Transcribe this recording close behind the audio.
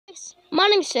My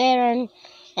name is Aaron,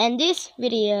 and this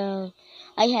video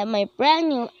I have my brand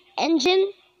new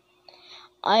engine.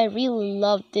 I really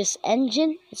love this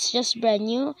engine. It's just brand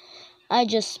new. I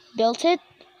just built it.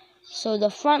 So the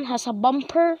front has a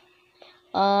bumper,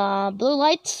 blue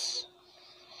lights,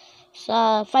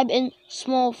 small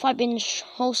 5-inch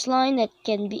hose line that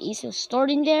can be easily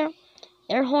stored in there,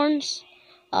 air horns,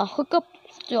 a hookup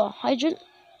to a hydrant.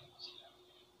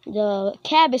 The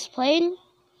cab is plain.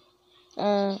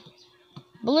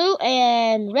 Blue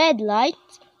and red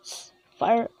lights,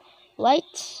 fire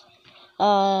lights.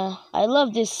 I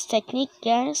love this technique,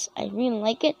 guys. I really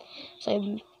like it. So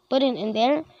I put it in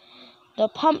there. The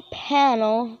pump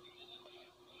panel.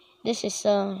 This is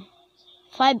a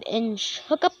 5-inch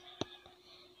hookup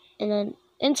and an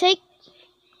intake.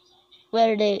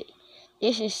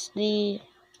 This is the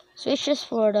switches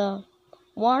for the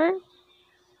water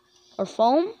or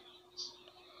foam.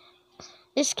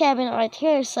 This cabinet right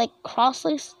here is like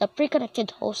crosslinks, the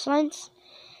pre-connected hose lines.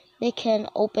 They can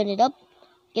open it up,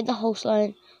 get the hose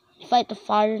line, fight the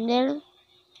fire in there.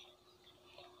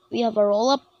 We have a roll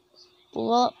up,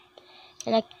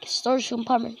 and a storage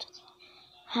compartment.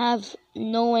 Have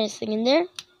no anything in there.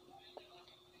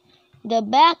 The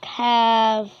back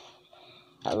have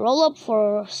a roll up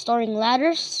for storing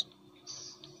ladders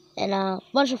and a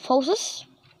bunch of hoses.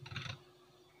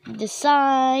 The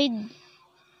side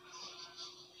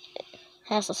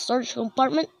has a storage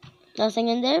compartment, nothing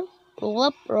in there. Roll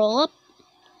up,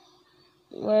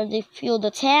 where they fuel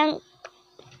the tank,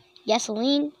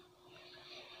 gasoline.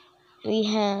 We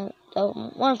have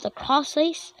one of the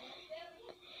crosslays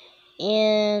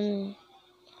and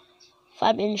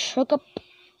 5-inch hookup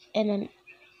and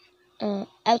an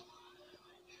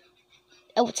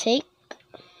outtake.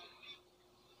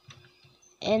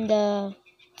 And the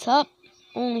top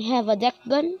only have a deck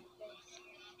gun.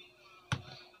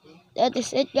 That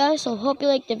is it, guys. So hope you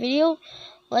like the video.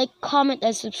 Like, comment,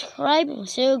 and subscribe. We'll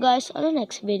see you guys on the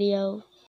next video.